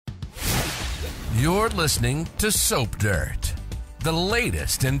You're listening to Soap Dirt, the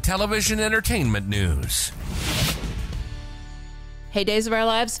latest in television entertainment news. Hey, Days of Our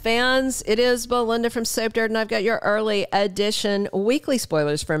Lives fans, it is Belinda from Soap Dirt, and I've got your early edition weekly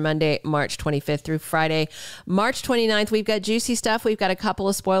spoilers for Monday, March 25th through Friday, March 29th. We've got juicy stuff. We've got a couple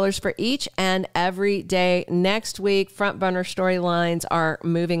of spoilers for each and every day next week. Front burner storylines are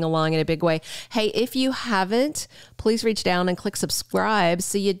moving along in a big way. Hey, if you haven't, please reach down and click subscribe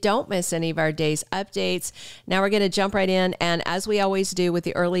so you don't miss any of our day's updates. Now we're going to jump right in, and as we always do with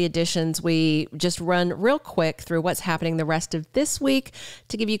the early editions, we just run real quick through what's happening the rest of this week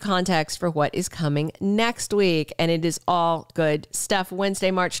to give you context for what is coming next week. And it is all good stuff. Wednesday,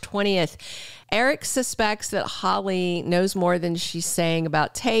 March 20th. Eric suspects that Holly knows more than she's saying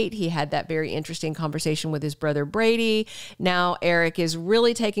about Tate. He had that very interesting conversation with his brother Brady. Now Eric is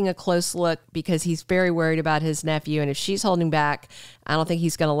really taking a close look because he's very worried about his nephew. And if she's holding back, I don't think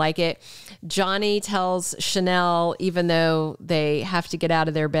he's going to like it. Johnny tells Chanel, even though they have to get out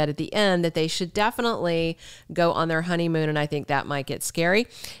of their bed at the end, that they should definitely go on their honeymoon. And I think that might get scary.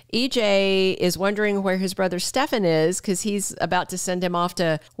 EJ is wondering where his brother Stefan is because he's about to send him off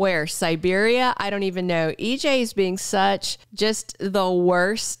to where? Siberia? I don't even know. EJ is being such just the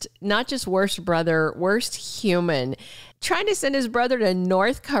worst, not just worst brother, worst human. Trying to send his brother to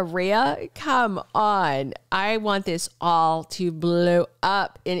North Korea? Come on. I want this all to blow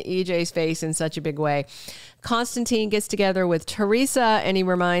up in EJ's face in such a big way. Konstantin gets together with Teresa and he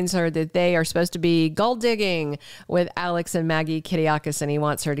reminds her that they are supposed to be gold digging with Alex and Maggie Kiriakis, and he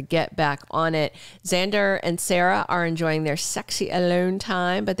wants her to get back on it. Xander and Sarah are enjoying their sexy alone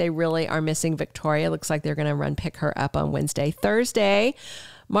time, but they really are missing Victoria. Looks like they're going to pick her up on Wednesday. Thursday,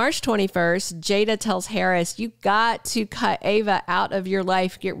 March 21st, Jada tells Harris, you got to cut Ava out of your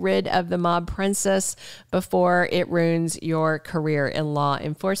life. Get rid of the mob princess before it ruins your career in law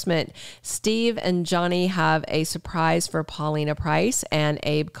enforcement. Steve and Johnny have a surprise for Paulina Price and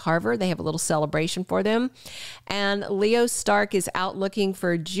Abe Carver. They have a little celebration for them. And Leo Stark is out looking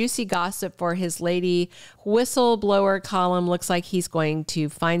for juicy gossip for his lady whistleblower column. Looks like he's going to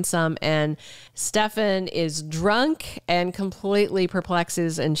find some. And Stefan is drunk and completely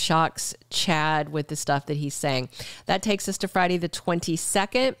perplexes and shocks Chad with the stuff that he's saying. That takes us to Friday the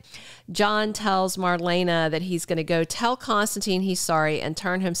 22nd. John tells Marlena that he's going to go tell Konstantin he's sorry and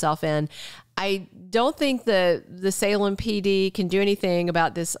turn himself in. I don't think the Salem PD can do anything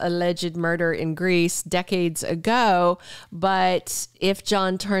about this alleged murder in Greece decades ago, but if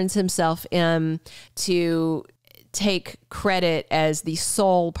John turns himself in to take credit as the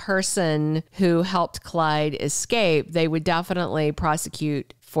sole person who helped Clyde escape, they would definitely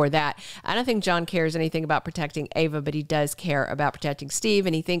prosecute for that. I don't think John cares anything about protecting Ava, but he does care about protecting Steve,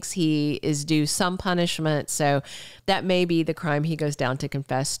 and he thinks he is due some punishment. So that may be the crime he goes down to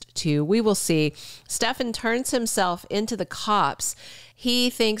confess to. We will see. Stefan turns himself into the cops. He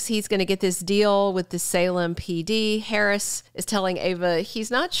thinks he's going to get this deal with the Salem PD. Harris is telling Ava he's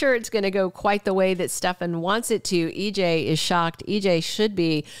not sure it's going to go quite the way that Stefan wants it to. EJ is shocked. EJ should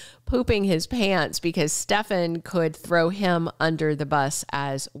be pooping his pants because Stefan could throw him under the bus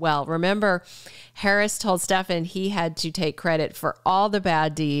as well. Remember, Harris told Stefan he had to take credit for all the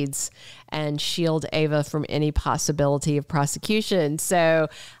bad deeds and shield Ava from any possibility of prosecution. So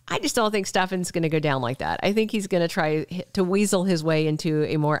I just don't think Stefan's going to go down like that. I think he's going to try to weasel his way into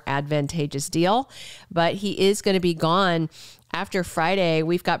a more advantageous deal, but he is going to be gone. After Friday,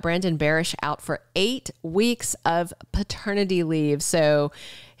 we've got Brandon Barash out for 8 weeks of paternity leave. So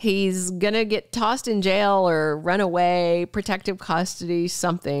he's going to get tossed in jail or run away, protective custody,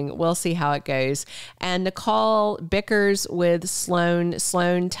 something. We'll see how it goes. And Nicole bickers with Sloan.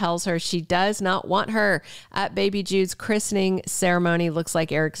 Sloan tells her she does not want her at baby Jude's christening ceremony. Looks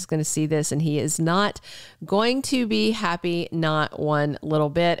like Eric's going to see this, and he is not going to be happy, not one little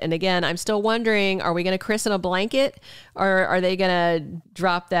bit. And again, I'm still wondering, are we going to christen a blanket, or are they going to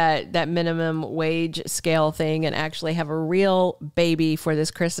drop that minimum wage scale thing and actually have a real baby for this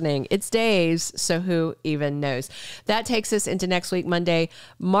christening? It's days, so who even knows? That takes us into next week, Monday,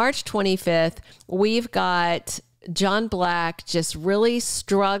 March 25th. We've got John Black just really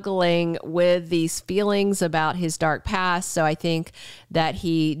struggling with these feelings about his dark past. So I think that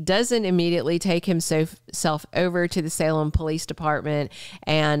he doesn't immediately take himself over to the Salem Police Department,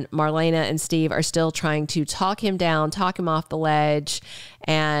 and Marlena and Steve are still trying to talk him down, talk him off the ledge.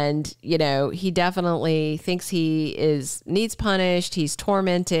 And, you know, he definitely thinks he needs punished. He's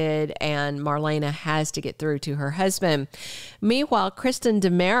tormented, and Marlena has to get through to her husband. Meanwhile, Kristen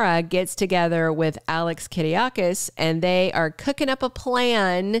DiMera gets together with Alex Kiriakis jealous, and they are cooking up a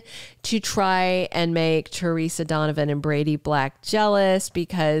plan to try and make Teresa Donovan and Brady Black jealous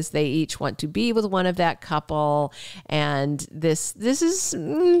because they each want to be with one of that couple. And this is,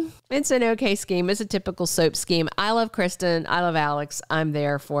 it's an okay scheme. It's a typical soap scheme. I love Kristen. I love Alex. I'm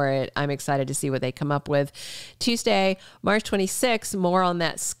there for it. I'm excited to see what they come up with. Tuesday, March 26th, more on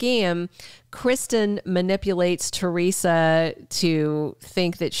that scheme. Kristen manipulates Teresa to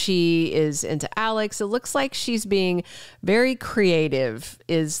think that she is into Alex. It looks like she's being very creative.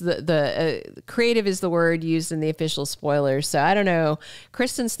 Creative is the word used in the official spoilers. So I don't know.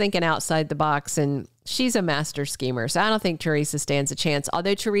 Kristen's thinking outside the box, and she's a master schemer. So I don't think Teresa stands a chance,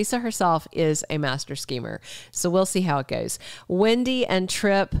 although Teresa herself is a master schemer. So we'll see how it goes. Wendy and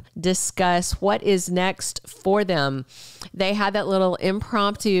Tripp discuss what is next for them. They had that little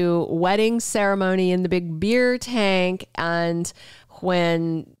impromptu wedding ceremony in the big beer tank, and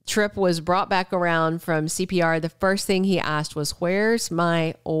when Tripp was brought back around from CPR, the first thing he asked was, "Where's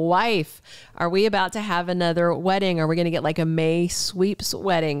my wife? Are we about to have another wedding? Are we going to get like a May sweeps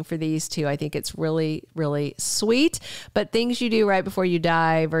wedding for these two?" I think it's really, really sweet. But things you do right before you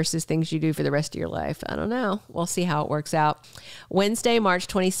die versus things you do for the rest of your life, I don't know. We'll see how it works out. Wednesday, March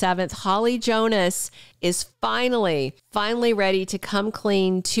 27th, Holly Jonas is finally ready to come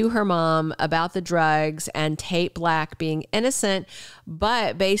clean to her mom about the drugs and Tate Black being innocent.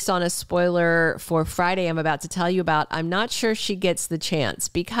 But based on a spoiler for Friday I'm about to tell you about, I'm not sure she gets the chance,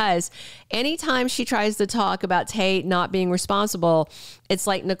 because anytime she tries to talk about Tate not being responsible, it's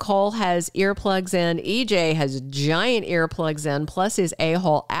like Nicole has earplugs in, EJ has giant earplugs in, plus his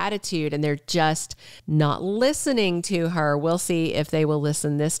a-hole attitude, and they're just not listening to her. We'll see if they will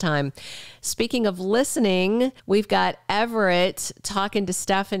listen this time. Speaking of listening, we've got Everett talking to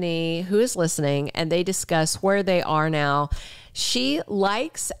Stephanie, who is listening, and they discuss where they are now. She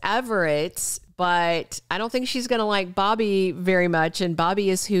likes Everett, but I don't think she's going to like Bobby very much. And Bobby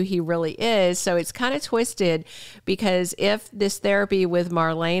is who he really is. So it's kind of twisted, because if this therapy with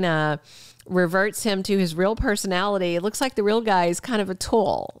Marlena reverts him to his real personality, it looks like the real guy is kind of a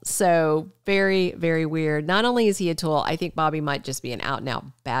tool. So very, very weird. Not only is he a tool, I think Bobby might just be an out and out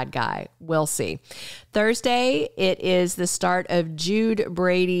bad guy. We'll see. Thursday, it is the start of Jude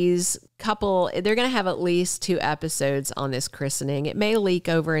Brady's couple. They're going to have at least 2 episodes on this christening. It may leak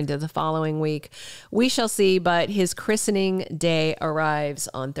over into the following week. We shall see, but his christening day arrives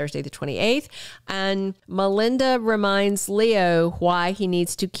on Thursday the 28th. And Melinda reminds Leo why he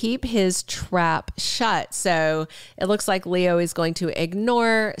needs to keep his trap shut. So it looks like Leo is going to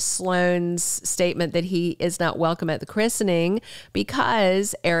ignore Sloan's statement that he is not welcome at the christening,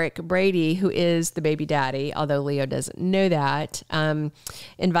 because Eric Brady, who is the baby daddy, although Leo doesn't know that,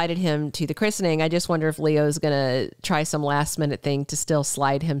 invited him to the christening. I just wonder if Leo's going to try some last minute thing to still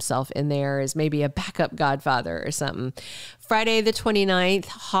slide himself in there as maybe a backup godfather or something. Friday the 29th,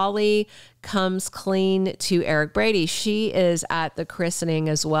 Holly comes clean to Eric Brady. She is at the christening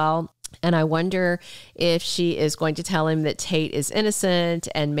as well. And I wonder if she is going to tell him that Tate is innocent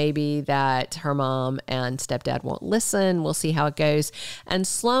and maybe that her mom and stepdad won't listen. We'll see how it goes. And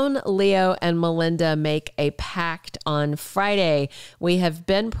Sloan, Leo, and Melinda make a pact on Friday. We have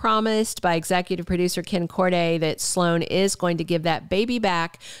been promised by executive producer Ken Corday that Sloan is going to give that baby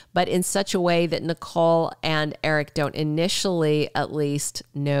back, but in such a way that Nicole and Eric don't initially, at least,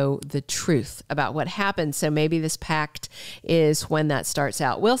 know the truth about what happened. So maybe this pact is when that starts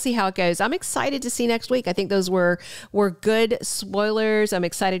out. We'll see how it goes. I'm excited to see next week. I think those were good spoilers. I'm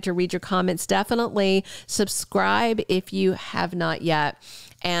excited to read your comments. Definitely subscribe if you have not yet.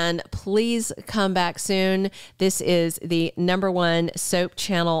 And please come back soon. This is the #1 soap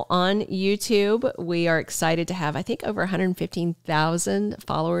channel on YouTube. We are excited to have, I think, over 115,000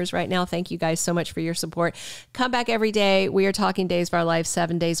 followers right now. Thank you guys so much for your support. Come back every day. We are talking Days of Our Life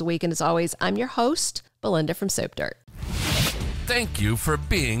 7 days a week. And as always, I'm your host, Belinda from Soap Dirt. Thank you for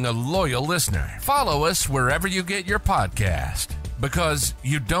being a loyal listener. Follow us wherever you get your podcast, because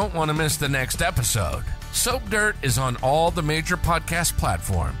you don't want to miss the next episode. Soap Dirt is on all the major podcast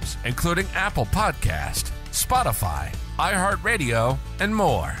platforms, including Apple Podcast, Spotify, iHeartRadio, and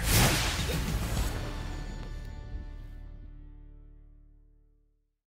more.